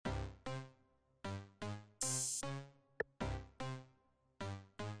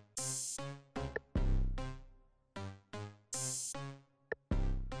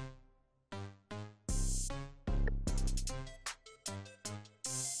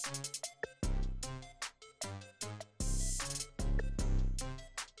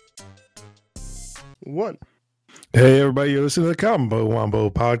One. Hey, everybody, you're listening to the Combo Wombo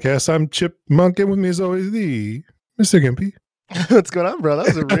podcast. I'm Chip Monk, and with me, as always, the Mr. Gimpy. What's going on, bro?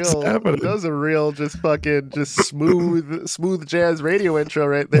 That was a real, just smooth jazz radio intro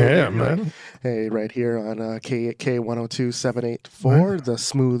right there. Yeah, man. Hey, right here on K102.784, the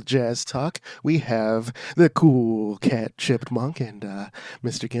smooth jazz talk. We have the cool cat Chip Monk and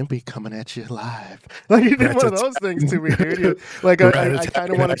Mr. Gimpy coming at you live. Like you did one of those things to me, dude. I kind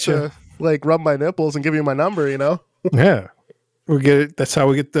of wanted to rub my nipples and give you my number, you know? Yeah. That's how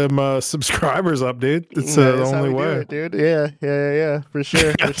we get them subscribers up, dude. It's the only way, dude. Yeah, for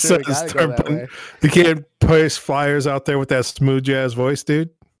sure. For sure. We gotta go that way. You can't place flyers out there with that smooth jazz voice, dude.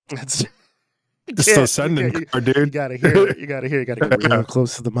 It's just a sending card, dude. You gotta hear it. You gotta get real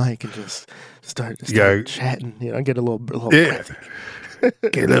close to the mic and just start chatting. You know, get a little get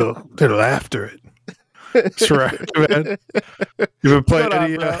a little after it. That's right, man. You've been playing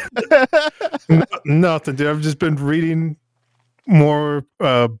any? Nothing, dude. I've just been reading more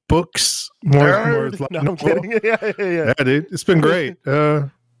books. No, I'm kidding. Yeah, dude. It's been great.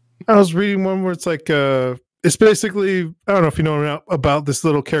 I was reading one where it's like it's basically, I don't know if you know about this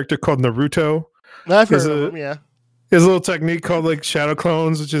little character called Naruto. I've heard of him, yeah. His little technique called like shadow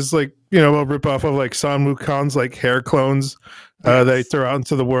clones, which is like, you know, a rip off of like Sun Wukon's like hair clones they throw out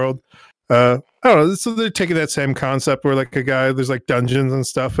into the world. I don't know. So they're taking that same concept where like a guy, there's like dungeons and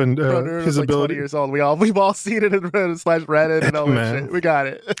stuff, and his like ability. 20 years old. We've all seen it in Reddit and all that shit. We got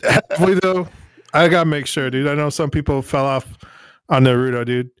it. Halfway though, I gotta make sure, dude. I know some people fell off on Naruto,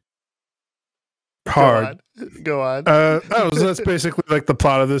 dude. Hard. Go on. So that's basically like the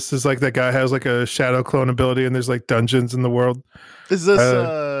plot of this is like that guy has like a shadow clone ability, and there's like dungeons in the world. Is this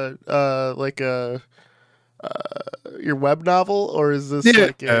like a your web novel, or is this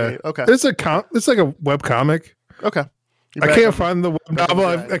like a okay? It's like a web comic. Okay. I can't find the web novel.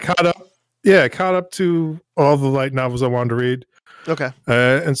 I caught up. Yeah, I caught up to all the light novels I wanted to read. Okay.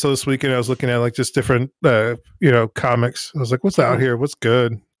 And so this weekend I was looking at like just different comics. I was like, what's out here? What's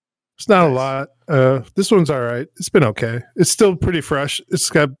good? It's not a lot. This one's all right. It's been okay. It's still pretty fresh. It's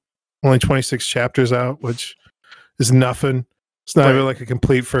got only 26 chapters out, which is nothing. It's not even like a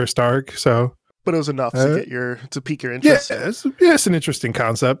complete first arc, so. But it was enough to pique your interest. Yeah, it's an interesting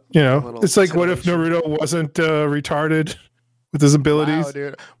concept. You know, it's like, what if Naruto wasn't retarded with his abilities? Wow,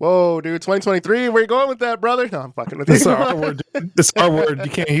 dude. Whoa, dude. 2023. Where you going with that, brother? No, I'm fucking with you. It's our word. It's our word.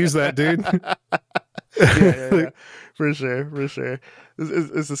 You can't use that, dude. Yeah. For sure.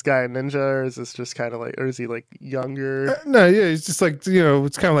 Is this guy a ninja, or is this just kind of like, or is he like younger? No, yeah, he's just like, you know,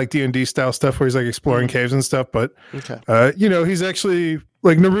 it's kind of like D&D style stuff where he's like exploring caves and stuff. But, he's actually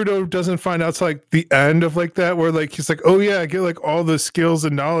like, Naruto doesn't find out to like the end of like that, where like he's like, oh yeah, I get like all the skills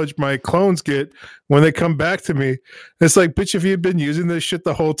and knowledge my clones get when they come back to me. It's like, bitch, if you had been using this shit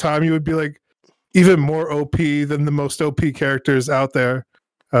the whole time, you would be like even more OP than the most OP characters out there.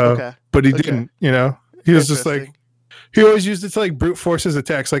 But he didn't, you know. He was just like, he always used it to like brute force his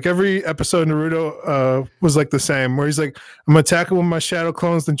attacks. Like every episode Naruto was like the same, where he's like, I'm attacking with my shadow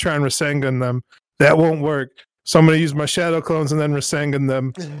clones, then try and Rasengan them. That won't work. So I'm going to use my shadow clones and then Rasengan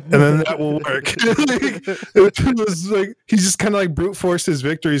them, and then that will work. It was like, he just kind of like brute forced his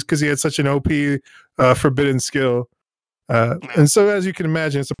victories because he had such an OP forbidden skill. And so as you can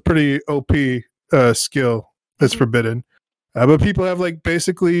imagine, it's a pretty OP skill that's forbidden. But people have like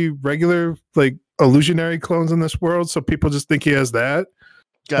basically regular like illusionary clones in this world, so people just think he has that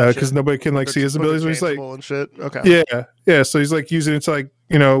because nobody can like see his abilities. He's like, and shit. Okay, yeah. So he's like using it to like,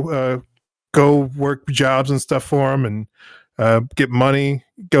 you know, go work jobs and stuff for him and get money,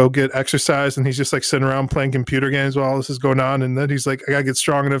 go get exercise, and he's just like sitting around playing computer games while all this is going on. And then he's like, I gotta get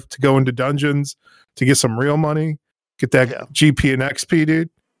strong enough to go into dungeons to get some real money, get that GP and XP, dude.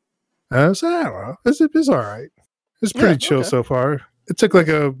 So I don't know. It's all right. It's pretty chill so far. It took like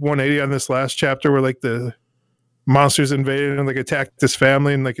a 180 on this last chapter where like the monsters invaded and like attacked his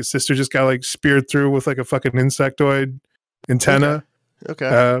family, and like his sister just got like speared through with like a fucking insectoid antenna.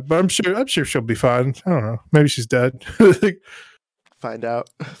 Okay. But I'm sure she'll be fine. I don't know. Maybe she's dead. Find out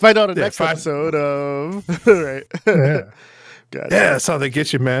in next episode of right. Yeah. That's how they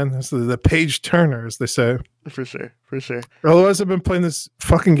get you, man. That's the page turner, as they say. For sure. Otherwise, I've been playing this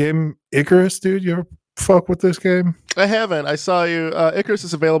fucking game, Icarus, dude. You ever fuck with this game? I haven't. I saw you. Icarus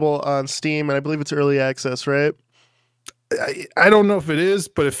is available on Steam, and I believe it's early access, right? I don't know if it is,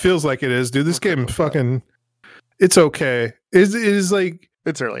 but it feels like it is, dude. This game fucking, it's okay. It is like,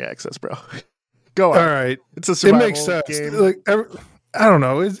 it's early access, bro. Go on. All right, it's a survival it makes sense. game. Like I don't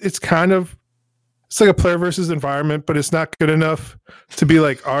know. It's kind of it's like a player versus environment, but it's not good enough to be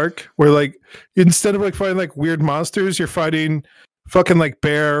like Ark, where like instead of like fighting like weird monsters, you're fighting fucking like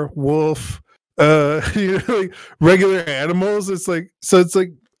bear, wolf, like regular animals. It's like, so it's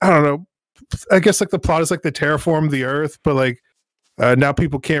like, I don't know. I guess like the plot is like the terraform the earth, but like now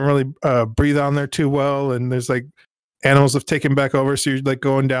people can't really breathe on there too well, and there's like animals have taken back over, so you're like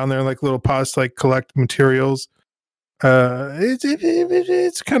going down there in like little pods to like collect materials.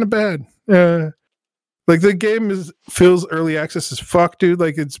 It's kind of bad. Like the game feels early access as fuck, dude.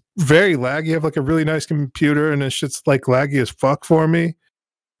 Like it's very laggy. You have like a really nice computer, and it's just like laggy as fuck for me.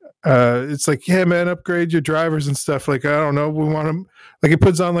 It's like, yeah, man, upgrade your drivers and stuff. Like, I don't know, we want them. Like, it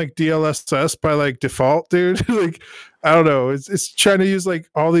puts on like DLSS by like default, dude. Like, I don't know. It's trying to use like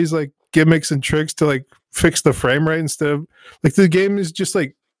all these like gimmicks and tricks to like fix the frame rate instead of like the game is just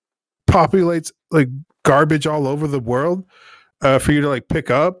like populates like garbage all over the world for you to like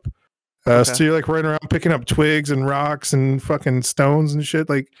pick up. So you're like running around picking up twigs and rocks and fucking stones and shit.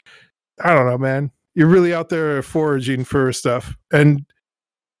 Like, I don't know, man. You're really out there foraging for stuff. And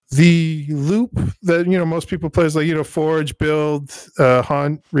the loop that, you know, most people play is like, you know, forage, build,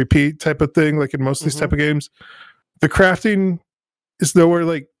 hunt, repeat type of thing. Like in most of these type of games, the crafting is nowhere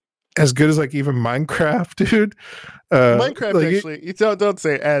like as good as like even Minecraft, dude. Minecraft like actually, you don't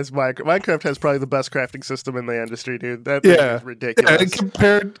say as Minecraft. Minecraft has probably the best crafting system in the industry, dude. That thing is ridiculous.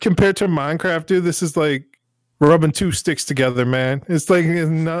 Yeah, compared to Minecraft, dude, this is like rubbing two sticks together, man. It's like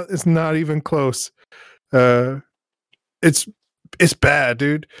it's not even close. It's bad,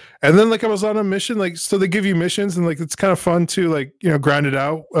 dude. And then like I was on a mission, like so they give you missions and like it's kind of fun to like, you know, grind it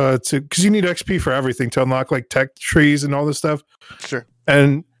out because you need XP for everything to unlock like tech trees and all this stuff. Sure.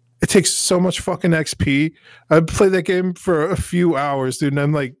 And it takes so much fucking XP. I played that game for a few hours, dude, and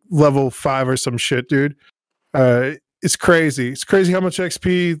I'm like level 5 or some shit, dude. It's crazy. It's crazy how much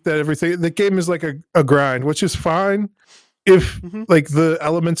XP that everything. The game is like a grind, which is fine if like the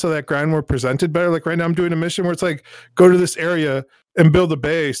elements of that grind were presented better. Like right now I'm doing a mission where it's like go to this area and build a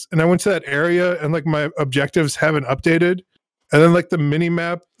base, and I went to that area and like my objectives haven't updated, and then like the mini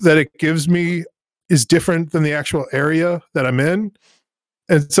map that it gives me is different than the actual area that I'm in.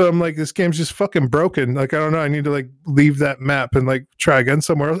 And so I'm like, this game's just fucking broken. Like, I don't know. I need to like leave that map and like try again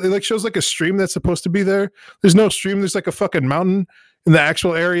somewhere else. It like shows like a stream that's supposed to be there. There's no stream. There's like a fucking mountain in the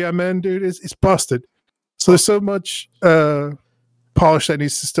actual area I'm in, dude. It's busted. So there's so much polish that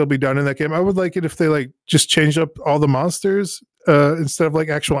needs to still be done in that game. I would like it if they like just changed up all the monsters instead of like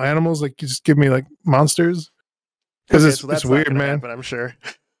actual animals. Like, you just give me like monsters because it's weird, man. But I'm sure.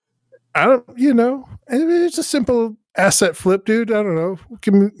 I don't, you know, it's a simple asset flip, dude. I don't know.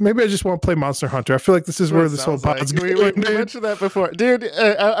 Maybe I just want to play Monster Hunter. I feel like this is where this whole pod's going. We mentioned that before, dude.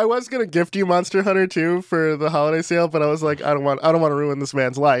 I was gonna gift you Monster Hunter 2 for the holiday sale, but I was like, I don't want to ruin this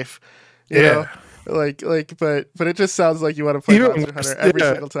man's life. You know? But it just sounds like you want to play Monster Hunter every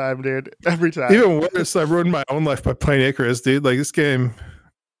single time, dude. Every time. Even worse, I ruined my own life by playing Icarus, dude. Like this game,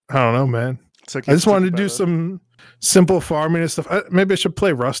 I don't know, man. I just wanted to do some simple farming and stuff. Maybe I should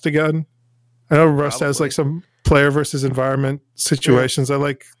play Rust again. I know Rust has like some player versus environment situations. I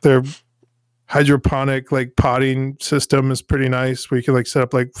like their hydroponic like potting system is pretty nice, where you can like set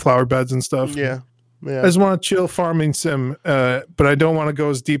up like flower beds and stuff. Yeah. I just want to chill farming sim, but I don't want to go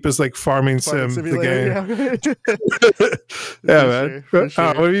as deep as like farming sim the game. Yeah, man. For sure.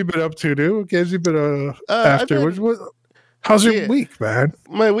 What have you been up to, dude? What games you been after? How's your week, man?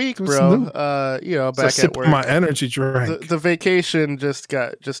 My week, bro. You know, back at work. My energy drink. The vacation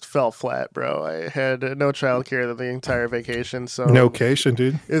just fell flat, bro. I had no childcare the entire vacation, so nocation,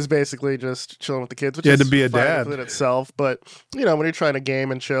 dude. It was basically just chilling with the kids, which you had to be a dad in itself. But you know, when you're trying to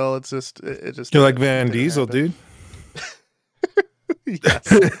game and chill, it's just you're like Van Diesel, dude.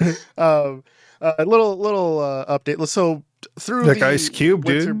 Yes. A little update. So through like the Ice Cube,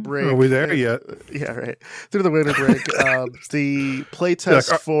 dude. Break, are we there yet? Yeah, right. Through the winter break, the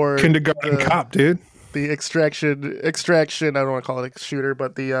playtest for Kindergarten Cop, dude. The extraction. I don't want to call it a shooter,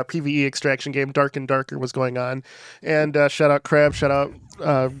 but the PvE extraction game, Dark and Darker, was going on. And shout out Crab, shout out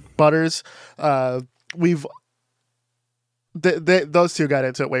Butters. Those two got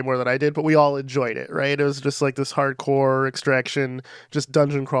into it way more than I did, but we all enjoyed it, right? It was just like this hardcore extraction, just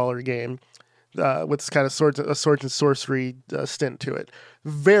dungeon crawler game. With this kind of swords and sorcery stint to it.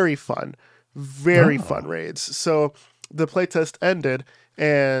 Very fun. Very fun raids. So the playtest ended,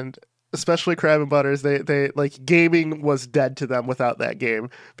 and especially Crab and Butters, they like gaming was dead to them without that game,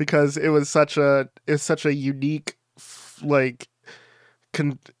 because it was such a unique like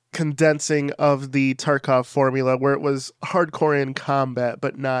condensing of the Tarkov formula, where it was hardcore in combat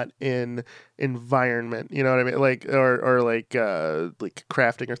but not in environment. You know what I mean? Like or like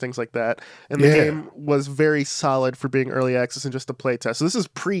crafting or things like that. And the game was very solid for being early access and just a playtest. So this is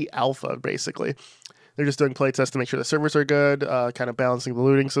pre-alpha basically. They're just doing playtests to make sure the servers are good, kind of balancing the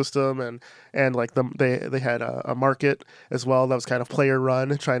looting system, and like they had a market as well that was kind of player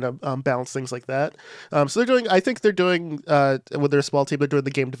run, trying to balance things like that. So I think they're doing with their small team, they're doing the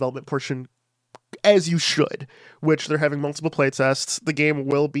game development portion as you should, which they're having multiple playtests. The game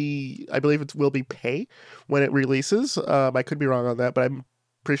will be, I believe it will be pay when it releases. I could be wrong on that, but I'm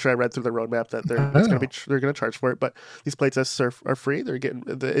pretty sure I read through the roadmap that they're going to charge for it, but these playtests are free. They're getting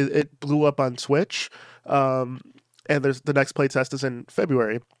it blew up on Twitch, and there's the next playtest is in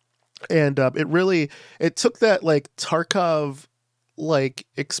February, and it took that like Tarkov like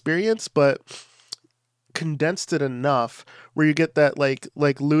experience, but condensed it enough where you get that like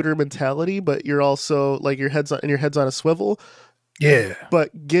looter mentality, but you're also like your head's on a swivel. Yeah,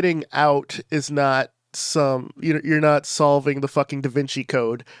 but getting out is not. You're not solving the fucking Da Vinci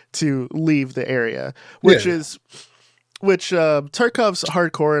Code to leave the area, which Tarkov's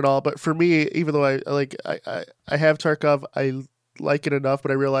hardcore and all, but for me, even though I have Tarkov, I like it enough,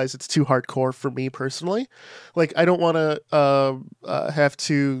 but I realize it's too hardcore for me personally. Like I don't want to have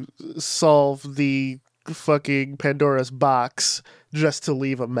to solve the fucking Pandora's box just to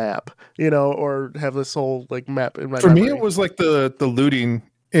leave a map, or have this whole like map in my memory. Me, it was like the looting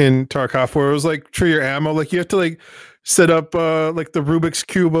in Tarkov, where it was like tree your ammo, like you have to like set up like the Rubik's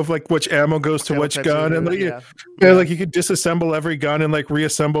cube of like which ammo goes to which gun, and like like you could disassemble every gun and like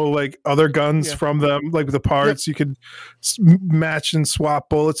reassemble like other guns from them, like the parts. You could match and swap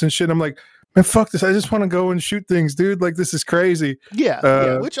bullets and shit. I'm like, man, fuck this! I just want to go and shoot things, dude. Like this is crazy.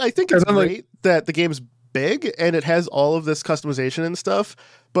 Which I think is great that the game's big and it has all of this customization and stuff,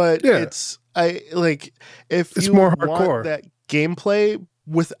 but it's you more want hardcore that gameplay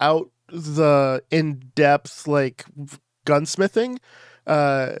without the in-depth like gunsmithing,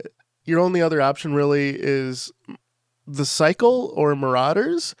 your only other option really is the Cycle or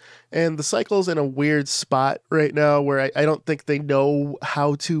Marauders, and the Cycle's in a weird spot right now where I don't think they know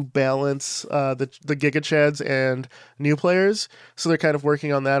how to balance the Giga Chads and new players, so they're kind of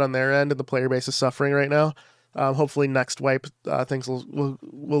working on that on their end, and the player base is suffering right now. Hopefully next wipe things will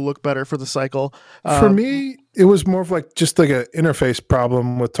look better for the Cycle. For me, it was more of like just like an interface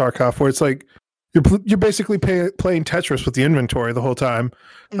problem with Tarkov, where it's like you're basically playing Tetris with the inventory the whole time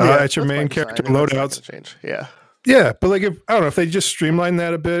at your main character loadouts. Yeah, but like I don't know if they just streamline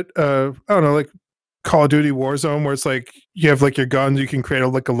that a bit. I don't know, like Call of Duty Warzone, where it's like you have like your guns, you can create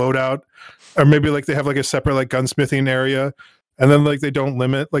like a loadout, or maybe like they have like a separate like gunsmithing area, and then like they don't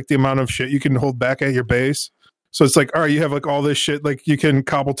limit like the amount of shit you can hold back at your base. So it's like, all right, you have like all this shit, like you can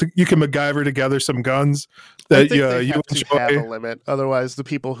MacGyver together some guns that you have to have a limit. Otherwise, the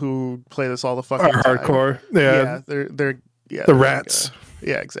people who play this all the fucking time, hardcore. They're the rats.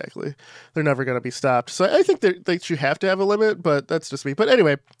 Yeah, exactly. They're never going to be stopped. So I think that you have to have a limit, but that's just me. But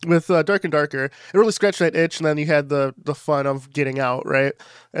anyway, with Dark and Darker, it really scratched that itch, and then you had the fun of getting out, right?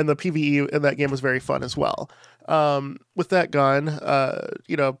 And the PvE in that game was very fun as well. With that gone,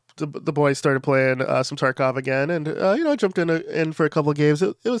 the boys started playing some Tarkov again, and I jumped in for a couple of games.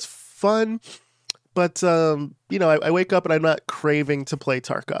 It was fun, but I wake up and I'm not craving to play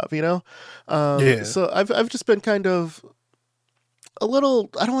Tarkov, So I've just been kind of a little,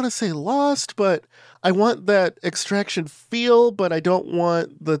 I don't want to say lost, but I want that Extraction feel, but I don't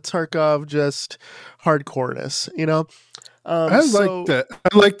want the Tarkov just hardcoreness, I like that.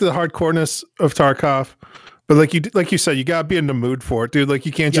 I like the hardcoreness of Tarkov. But like you said, you gotta be in the mood for it, dude. Like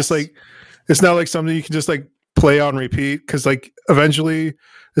you can't just like, it's not like something you can just like play on repeat, because like eventually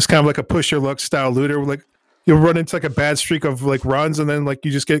it's kind of like a push your luck style looter. Like you'll run into like a bad streak of like runs, and then like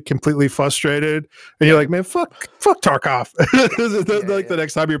you just get completely frustrated, and you're like, man, fuck Tarkov. The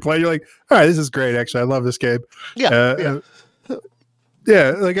next time you're playing, you're like, all right, this is great. Actually, I love this game. Like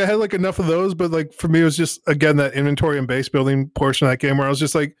I had like enough of those, but like for me, it was just again that inventory and base building portion of that game where I was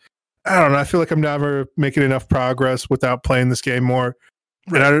just like, I don't know. I feel like I'm never making enough progress without playing this game more.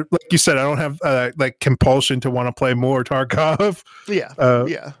 Right. And like you said, I don't have like compulsion to want to play more Tarkov.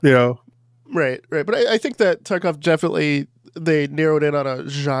 Right. But I think that Tarkov definitely, they narrowed in on a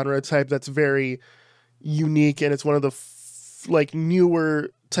genre type that's very unique, and it's one of the newer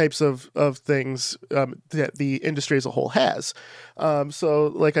types of things that the industry as a whole has.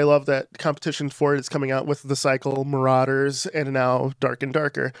 So like I love that competition for it is coming out with The Cycle, Marauders, and now Dark and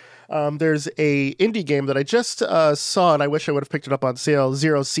Darker. There's a indie game that I just saw, and I wish I would have picked it up on sale,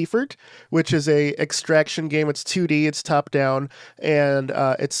 Zero Seaford, which is a extraction game. It's 2D, it's top down, and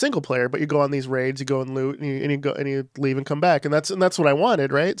it's single player, but you go on these raids, you go and loot, and you go and you leave and come back, and that's what I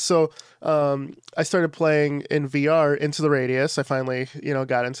wanted, right? So I started playing in VR Into the Radius. I finally,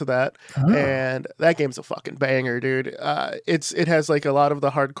 got into that, and that game's a fucking banger, dude. It has like a lot of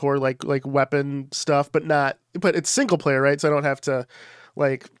the hardcore like weapon stuff, but it's single player, right? So I don't have to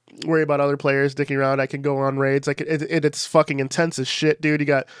like worry about other players dicking around. I can go on raids. It's fucking intense as shit, dude. You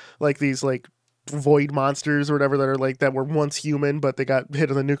got like these like void monsters or whatever that are like that were once human, but they got hit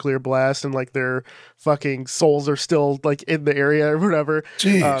with a nuclear blast and like their fucking souls are still like in the area or whatever.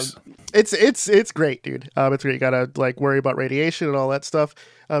 Jeez. It's great, dude. It's great. You gotta like worry about radiation and all that stuff.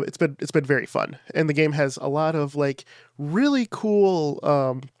 It's been very fun, and the game has a lot of like really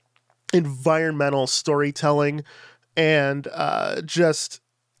cool environmental storytelling, and just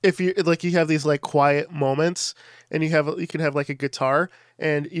if you like, you have these like quiet moments, and you can have like a guitar,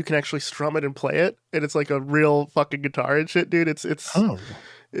 and you can actually strum it and play it, and it's like a real fucking guitar and shit, dude. It's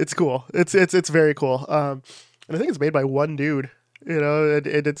cool. It's very cool. And I think it's made by one dude. And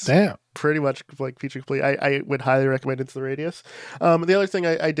it's pretty much like feature complete. I would highly recommend Into the Radius. The other thing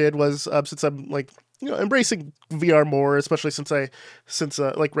I did was since I'm like embracing VR more, especially since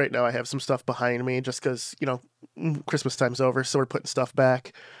like right now I have some stuff behind me just because Christmas time's over, so we're putting stuff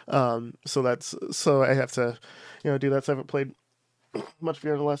back. So I have to do that. So I haven't played much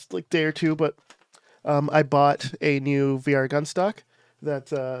VR in the last like day or two, but I bought a new VR gun stock that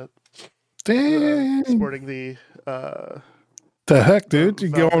sporting the. The heck, dude? You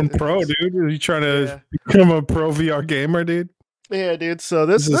going pro, dude? Are you trying to become a pro VR gamer, dude? Yeah, dude. So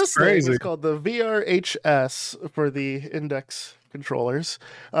this thing crazy. is called the VRHS for the index controllers.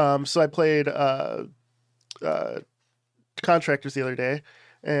 So I played Contractors the other day,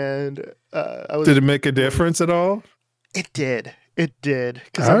 and Did it make a difference at all? It did.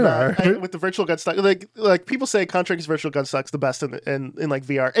 Because with the virtual gun stock, like people say, Contractors virtual gun stock's the best in like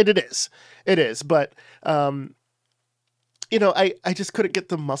VR, and it is. But I just couldn't get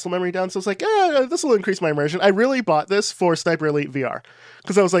the muscle memory down, so I was like, this will increase my immersion. I really bought this for Sniper Elite VR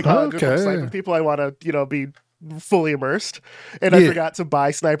because I was like, good for sniper people. I want to, be fully immersed, and I forgot to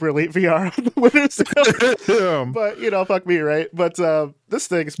buy Sniper Elite VR on the Windows sale. But fuck me, right? But this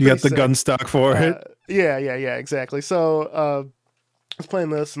thing is pretty you got the sick. Gun stock for it. Yeah, exactly. So I was playing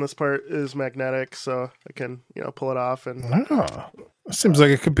this, and this part is magnetic, so I can pull it off. And seems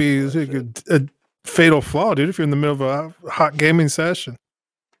like it could be a fatal flaw, dude, if you're in the middle of a hot gaming session.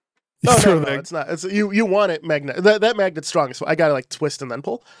 No, it's not. It's you want it magnet. That magnet's strong, so I gotta like twist and then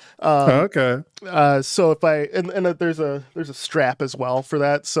pull. Okay. So if I and there's a strap as well for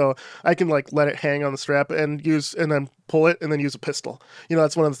that, so I can like let it hang on the strap and then pull it and then use a pistol.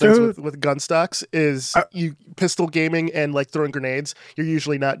 That's one of the things with gun stocks is you pistol gaming and like throwing grenades. You're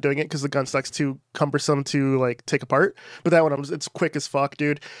usually not doing it because the gun stock's too cumbersome to like take apart. But that one, it's quick as fuck,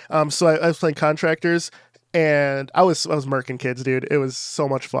 dude. So I was playing Contractors. And I was murking kids, dude. It was so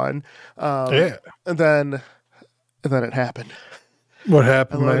much fun. And then it happened. What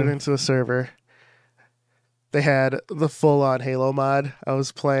happened, I loaded into a server. They had the full-on Halo mod. I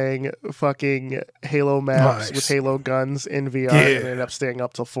was playing fucking Halo maps with Halo guns in VR, and ended up staying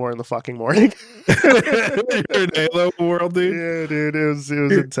up till 4 in the fucking morning. You're in Halo world, dude. Yeah, dude. It was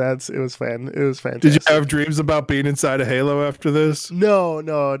intense. It was fun. It was fantastic. Did you have dreams about being inside of Halo after this? No,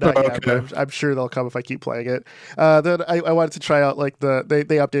 not yet. But I'm sure they'll come if I keep playing it. Then I wanted to try out like they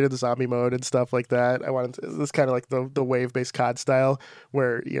updated the zombie mode and stuff like that. This kind of like the wave-based COD style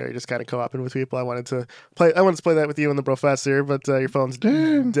where you're just kind of co-oping with people. I wanted to play that with you and the professor, but your phone's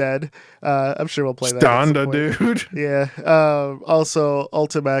dead. I'm sure we'll play that. Donda, dude. Yeah. Also,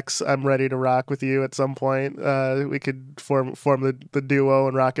 Ultimex, I'm ready to rock with you at some point. We could form the duo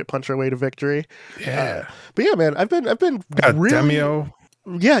and rocket punch our way to victory. Yeah. But yeah, man, I've been really. Demio.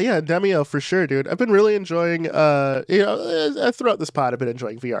 Yeah, Demio for sure, dude. I've been really enjoying. Throughout this pod, I've been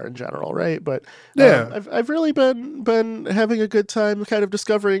enjoying VR in general, right? But I've really been having a good time, kind of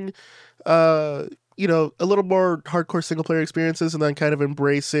discovering. A little more hardcore single player experiences, and then kind of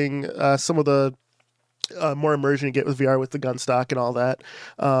embracing some of the more immersion you get with VR with the gun stock and all that.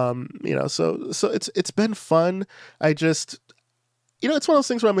 So it's been fun. it's one of those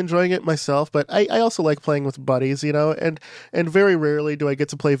things where I'm enjoying it myself, but I also like playing with buddies, and very rarely do I get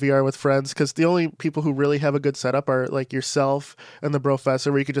to play VR with friends, because the only people who really have a good setup are like yourself and the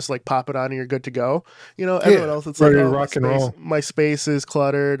Brofessor, where you could just like pop it on and you're good to go. Everyone else, it's like, rock and roll. My space is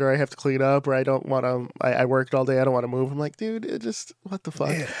cluttered, or I have to clean up, or I don't want to. I worked all day, I don't want to move. I'm like, dude, it just what the fuck.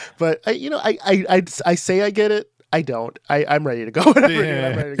 Yeah. But I say I get it. I don't. I'm ready to go. I'm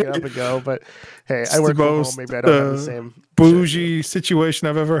ready to get up and go. But hey, I work from home. Maybe I don't have the same bougie situation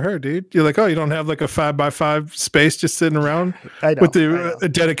I've ever heard, dude. You're like, oh, you don't have like a 5x5 space just sitting around with a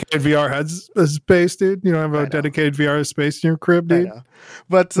dedicated VR space, dude. You don't have a dedicated VR space in your crib, dude. I know.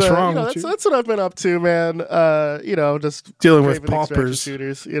 But that's what I've been up to, man. Just dealing with paupers,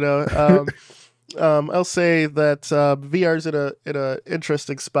 shooters. I'll say that VR's in a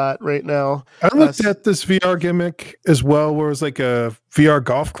interesting spot right now. I looked at this VR gimmick as well, where it was like a VR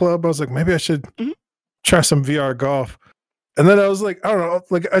golf club. I was like, maybe I should try some VR golf. And then I was like, I don't know,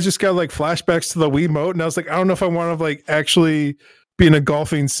 like I just got like flashbacks to the Wiimote, and I was like, I don't know if I want to like actually be in a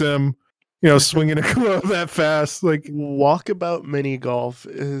golfing sim, swinging a club that fast. Like Walkabout Mini Golf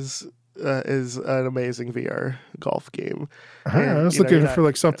is an amazing VR golf game. I was looking for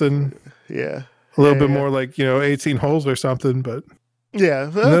like something. Yeah. A little bit more like 18 holes or something, but yeah.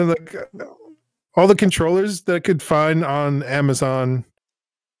 And then like all the controllers that I could find on Amazon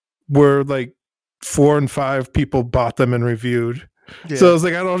were like 4 and 5 people bought them and reviewed. Yeah. So I was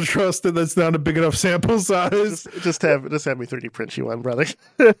like, I don't trust that that's not a big enough sample size. Just have me 3D print you one, brother.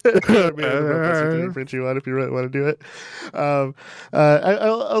 3D print you one if you really want to do it.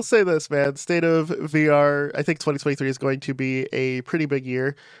 I'll say this, man. State of VR, I think 2023 is going to be a pretty big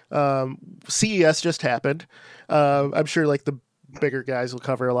year. CES just happened. I'm sure like the bigger guys will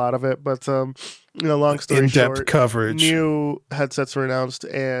cover a lot of it, but long story short, in-depth coverage. New headsets were announced,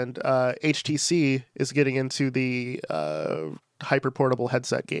 and HTC is getting into the hyper portable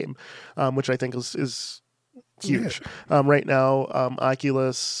headset game, which I think is huge. Yeah. Right now,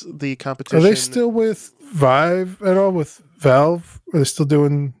 Oculus, the competition. Are they still with Vive at all? With Valve? Are they still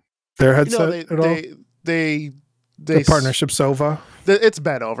doing their headset at all? The partnership Sova. It's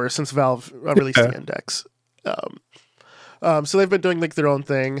been over since Valve released the Index. So they've been doing like their own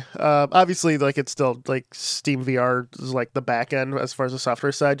thing. Obviously, like it's still like Steam VR is like the back end as far as the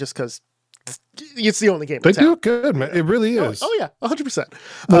software side, just because it's the only game. They do it good, man. It really is. Oh yeah, 100%.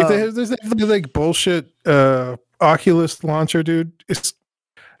 Like there's like bullshit Oculus launcher, dude.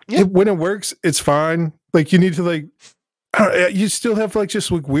 When it works, it's fine. Like you need to like, you still have like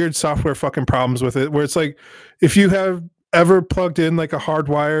just like weird software fucking problems with it. Where it's like, if you have ever plugged in like a hard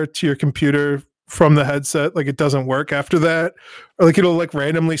wire to your computer from the headset, like it doesn't work after that, or like it'll like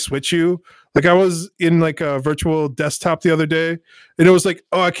randomly switch you. Like I was in like a virtual desktop the other day, and it was like,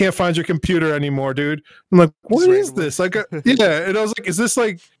 oh, I can't find your computer anymore, dude. I'm like, what is this? Like, yeah. And I was like, is this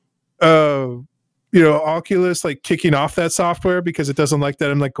like, Oculus like kicking off that software because it doesn't like that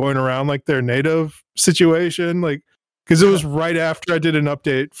I'm like going around like their native situation? Like, because it was right after I did an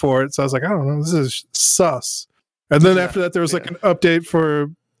update for it, so I was like, I don't know, this is sus. And then after that, there was like an update for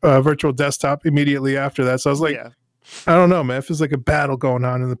virtual desktop immediately after that. So I was like, I don't know, man. It feels like a battle going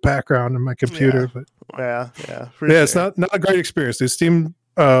on in the background in my computer. But it's not a great experience. The Steam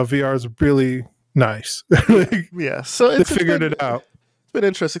VR is really nice. So they figured it out. It's been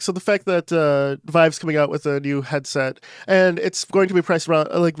interesting. So the fact that Vive's coming out with a new headset, and it's going to be priced around,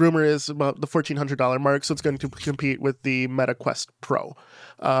 like rumor is about the $1,400 mark, so it's going to compete with the Meta Quest Pro.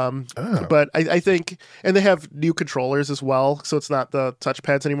 But I think, and they have new controllers as well, so it's not the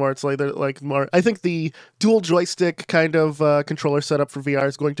touchpads anymore. It's like more. I think the dual joystick kind of controller setup for VR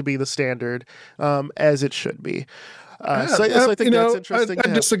is going to be the standard, as it should be. So I think that's interesting. I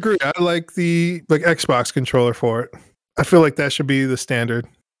disagree. I like the Xbox controller for it. I feel like that should be the standard.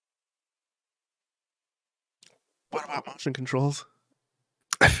 What about motion controls?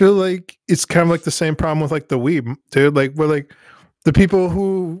 I feel like it's kind of like the same problem with like the Wii, dude. Like we're like the people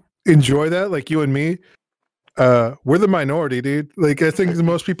who enjoy that, like you and me, we're the minority, dude. Like I think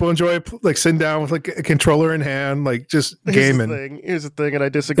most people enjoy like sitting down with like a controller in hand, like just gaming. Here's the thing, and I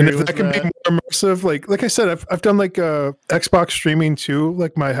disagree. And if that can be more immersive, like I said, I've done like Xbox streaming too,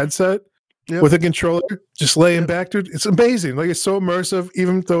 like my headset. Yep. With a controller, just laying back, dude. It's amazing. Like it's so immersive,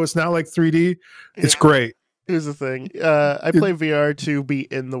 even though it's not like 3D. It's great. Here's the thing. I play VR to be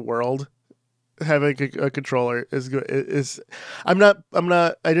in the world. Having a controller is good. I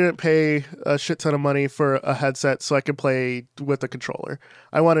didn't pay a shit ton of money for a headset so I could play with a controller.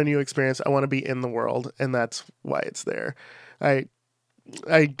 I want a new experience. I want to be in the world, and that's why it's there. I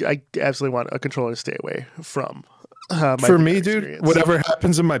absolutely want a controller to stay away from For me, dude, whatever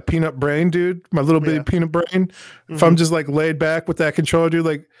happens in my peanut brain, dude, my little bitty peanut brain, if I'm just like laid back with that controller, dude,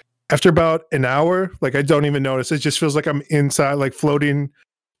 like after about an hour, like I don't even notice. It just feels like I'm inside, like floating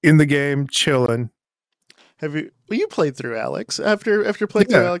in the game, chilling. You played through Alex after playing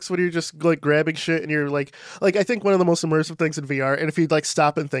through Alex when you're just like grabbing shit and you're like I think one of the most immersive things in VR, and if you like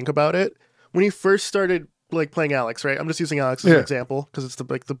stop and think about it, when you first started like playing Alex, right? I'm just using Alex as an example because it's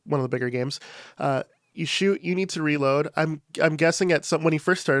the one of the bigger games. You shoot, you need to reload. I'm guessing when you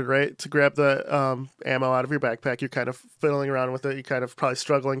first started, right, to grab the ammo out of your backpack, you're kind of fiddling around with it. You're kind of probably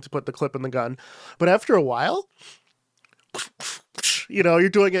struggling to put the clip in the gun. But after a while, you're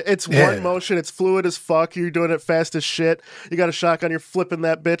doing it. It's one motion. It's fluid as fuck. You're doing it fast as shit. You got a shotgun. You're flipping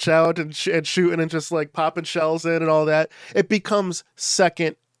that bitch out and shooting and just like popping shells in and all that. It becomes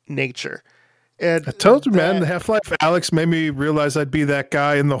second nature. And I told you, man, the Half-Life Alex made me realize I'd be that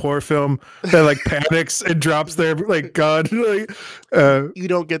guy in the horror film that like panics and drops their like gun. Like, you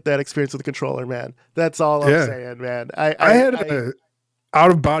don't get that experience with the controller, man. That's all I'm saying, man. I had an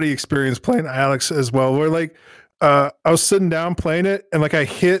out-of-body experience playing Alex as well, where like I was sitting down playing it and like I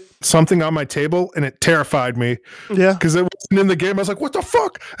hit something on my table and it terrified me. Yeah. Because it wasn't in the game. I was like, what the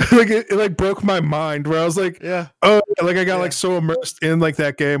fuck? Like it like broke my mind where I was like, oh, like I got like so immersed in like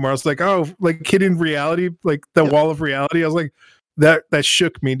that game where I was like, oh, like hitting reality, like the wall of reality. I was like, that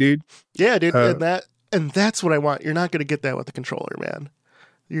shook me, dude. Yeah, dude. And that's what I want. You're not gonna get that with the controller, man.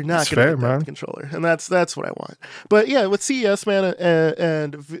 You're not going to get that with the controller, and that's what I want. But yeah, with CES, man,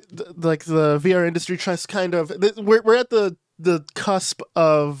 and like the VR industry tries kind of we're at the cusp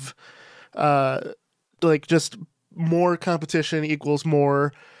of like just more competition equals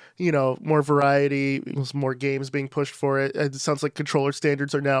more, more variety equals more games being pushed for it. It sounds like controller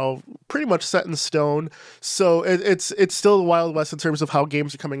standards are now pretty much set in stone. So it's still the Wild West in terms of how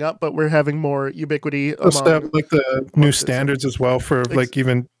games are coming up, but we're having more ubiquity. Like the new standards as well for like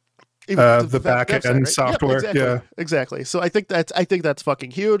even the back end right? software. Yep, exactly. So I think that's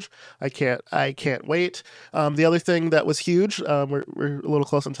fucking huge. I can't wait. The other thing that was huge, we're a little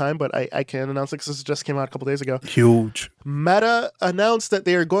close on time, but I can announce it because this just came out a couple days ago. Huge. Meta announced that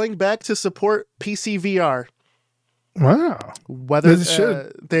they are going back to support PC VR. Wow. Whether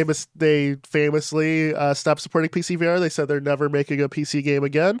they famously stopped supporting PC VR, they said they're never making a PC game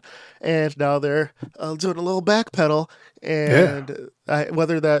again, and now they're doing a little backpedal. And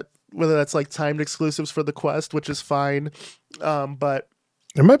whether that's like timed exclusives for the Quest, which is fine, but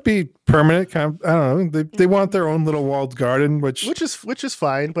it might be permanent. Kind of, I don't know. They want their own little walled garden, which is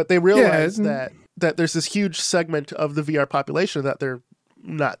fine. But they realize that there's this huge segment of the VR population that they're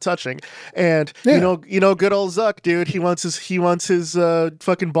not touching, and good old Zuck, dude. He wants his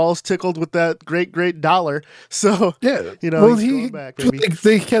fucking balls tickled with that great dollar. So he's going back, baby.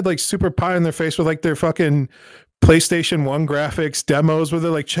 They had like super pie in their face with like their fucking PlayStation 1 graphics demos where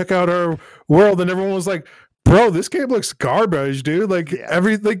they're like, check out our world, and everyone was like, bro, this game looks garbage, dude. Like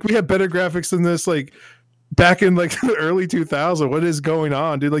we had better graphics than this like back in like the early 2000s. What is going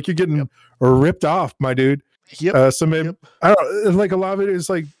on, dude? Like you're getting ripped off, my dude. So maybe I don't know, like a lot of it is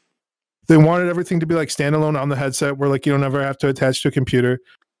like they wanted everything to be like standalone on the headset where like you don't ever have to attach to a computer,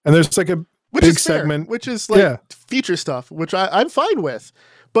 and there's like a big segment which is like feature stuff, which I'm fine with,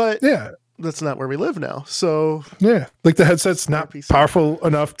 but that's not where we live now. So like the headset's not powerful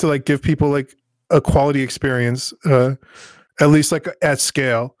enough to like give people like a quality experience, at least like at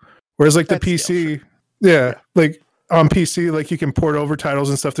scale. Whereas like the PC, like on PC, like you can port over titles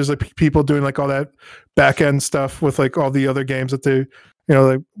and stuff. There's like people doing like all that back end stuff with like all the other games that they,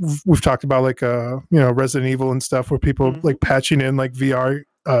 like we've talked about, like Resident Evil and stuff, where people like patching in like VR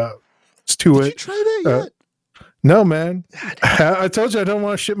to Did it. You try that yet? No, man. I told you I don't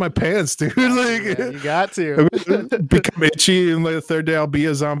want to shit my pants, dude. Like you got to become itchy, and like the third day I'll be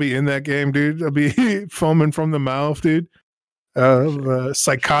a zombie in that game, dude. I'll be foaming from the mouth, dude.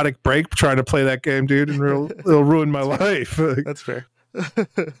 Psychotic break trying to play that game, dude, and it'll ruin my life. That's fair.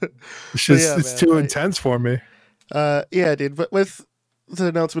 It's just it's too intense for me. Dude. But with the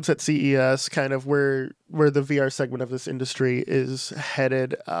announcements at CES, kind of where the VR segment of this industry is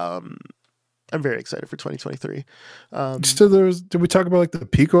headed, I'm very excited for 2023. Did we talk about like the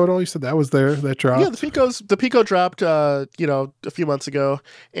Pico at all? You said that was there, that dropped. Yeah, the Pico dropped, a few months ago,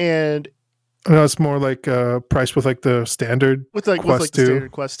 and I know it's more like priced with like the standard Quest 2. The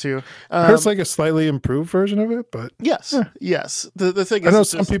standard Quest 2. There's like a slightly improved version of it, but yes. The thing is, I know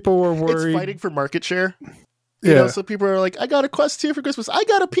some people were worried. It's fighting for market share. You know, so people are like, I got a Quest 2 for Christmas. I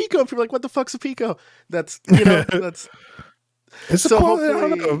got a Pico. And people are like, what the fuck's a Pico? That's that's. It's so a quality. I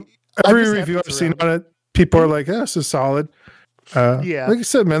don't know. Every review I've seen on it, people are like, this is solid. Yeah, like you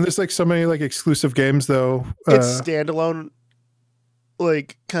said, man, there's like so many like exclusive games though. its standalone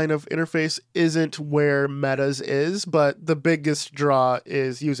like kind of interface isn't where Meta's is, but the biggest draw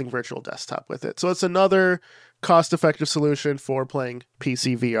is using virtual desktop with it. So it's another cost-effective solution for playing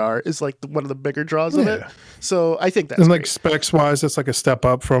PC VR is like one of the bigger draws of it. So I think that's and like great. specs wise, it's like a step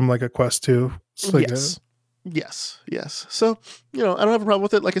up from like a Quest 2. It's like Yes. So, I don't have a problem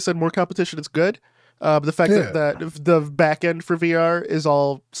with it. Like I said, more competition is good. But the fact that the back end for VR is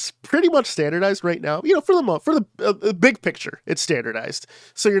all pretty much standardized right now, for the big picture, it's standardized.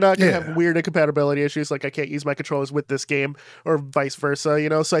 So you're not going to have weird incompatibility issues like I can't use my controllers with this game or vice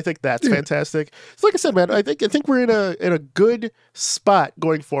versa, So I think that's fantastic. So like I said, man, I think we're in a good spot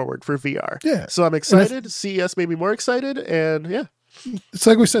going forward for VR. Yeah. So I'm excited. CES made me more excited, and yeah. It's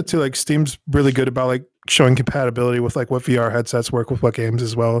like we said too, like Steam's really good about like showing compatibility with like what VR headsets work with what games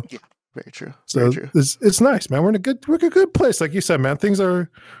as well. Yeah. Very true. So Very true. It's nice, man. We're in a good place. Like you said, man, we're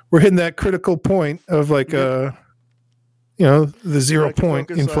hitting that critical point of like, the 0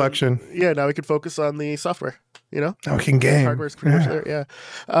 point inflection. Now we can focus on the software, Now we can game. Hardware's pretty much there.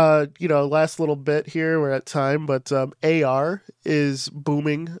 Yeah. Last little bit here. We're at time, but AR is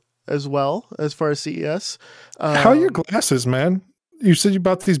booming as well as far as CES. How are your glasses, man? You said you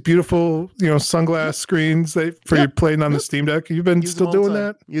bought these beautiful, sunglass screens for you playing on the Steam Deck. You've been still doing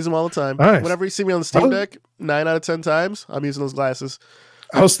that? Use them all the time. Nice. Whenever you see me on the Steam Deck, 9 out of 10 times, I'm using those glasses.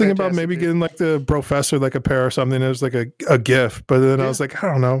 I was thinking about maybe getting like the Professor, like a pair or something. It was like a gift, but then I was like, I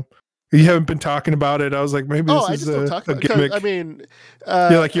don't know. You haven't been talking about it. I was like, maybe this is a gimmick. I mean,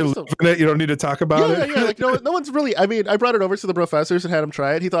 you're loving it. You don't need to talk about it. Yeah. Like no one's really. I mean, I brought it over to the professors and had him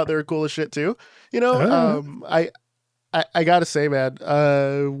try it. He thought they were cool as shit too. I gotta say, man,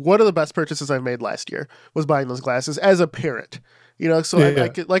 one of the best purchases I've made last year was buying those glasses as a parent. I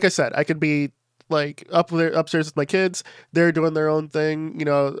could, like I said, I could be like upstairs with my kids. They're doing their own thing.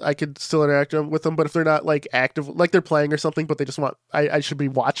 I could still interact with them, but if they're not like active, like they're playing or something, but they just want, I should be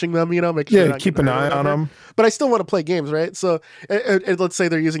watching them. Make sure keep an eye on them. But I still want to play games, right? So, let's say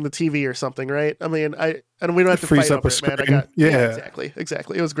they're using the TV or something, right? I mean, and we don't have to freeze fight up over a screen. It, man.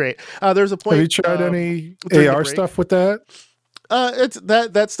 Exactly. It was great. There's a point. Have you tried any AR stuff with that? It's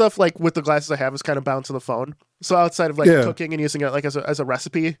that stuff like with the glasses I have is kind of bound to the phone. So outside of like cooking and using it like as a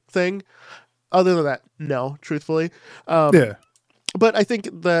recipe thing, other than that, no, truthfully. But I think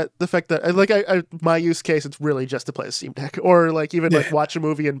that the fact that my use case, it's really just to play a Steam Deck or like even like watch a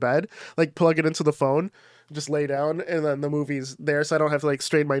movie in bed, like plug it into the phone, just lay down, and then the movie's there, so I don't have to like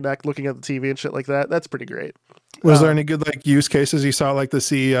strain my neck looking at the TV and shit like that. That's pretty great. Was there any good like use cases you saw like the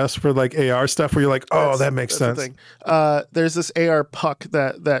CES for like AR stuff where you're like, oh, that makes sense? There's this AR puck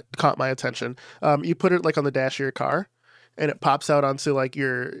that caught my attention. You put it like on the dash of your car, and it pops out onto like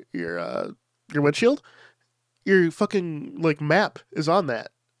your windshield. Your fucking like map is on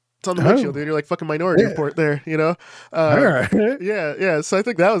that. It's on the windshield, dude. You're like fucking Minority Report there, All right. Yeah. So I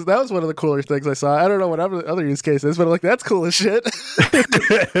think that was one of the cooler things I saw. I don't know what other use case is, but I'm like, that's cool as shit.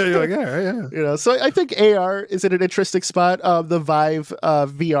 You're like, all right, yeah. So I think AR is in an interesting spot. The Vive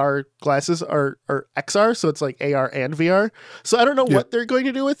VR glasses are XR, so it's like AR and VR. So I don't know what they're going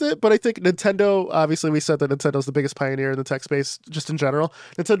to do with it, but I think Nintendo, obviously we said that Nintendo's the biggest pioneer in the tech space just in general.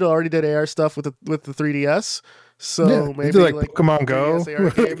 Nintendo already did AR stuff with the 3DS. So maybe like Pokemon Go AR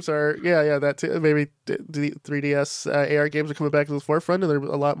games are that too. Maybe the 3DS AR games are coming back to the forefront, and they're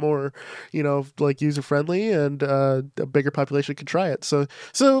a lot more like user friendly, and a bigger population can try it. So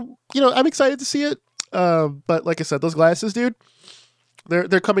I'm excited to see it. But like I said, those glasses, dude,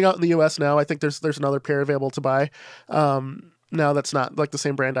 they're coming out in the US now. I think there's another pair available to buy. Now that's not like the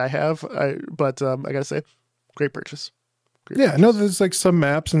same brand I have. But I gotta say, great purchase. I know there's like some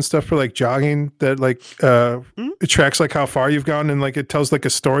maps and stuff for like jogging that like it tracks like how far you've gone, and like it tells like a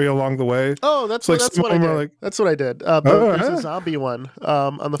story along the way. Oh, that's what I did. Like, that's what I did. There's a zombie one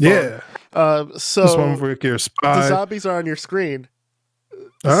on the phone. So this one with your spy. The zombies are on your screen.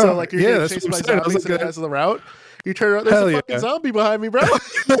 So like you're getting chased by zombies and it has the route. You turn around, there's a fucking zombie behind me, bro.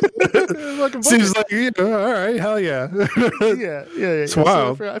 Seems like, all right, hell yeah. Yeah. It's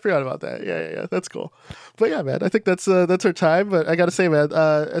wild. So I forgot about that. Yeah. That's cool. But yeah, man, I think that's our time. But I gotta say, man,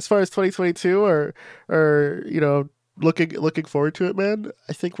 as far as 2022 or looking forward to it, man,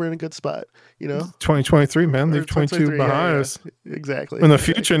 I think we're in a good spot. 2023, man. Leave 22 behind us. Exactly. In the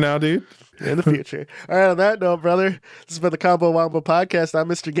future now, dude. In the future. All right, on that note, brother, this has been the Combo Wombo Podcast. I'm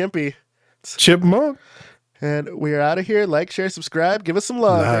Mr. Gimpy. Chipmunk. And we're out of here. Like, share, subscribe. Give us some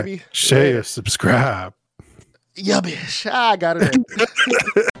love, baby. Share, subscribe. Yummy. I got it.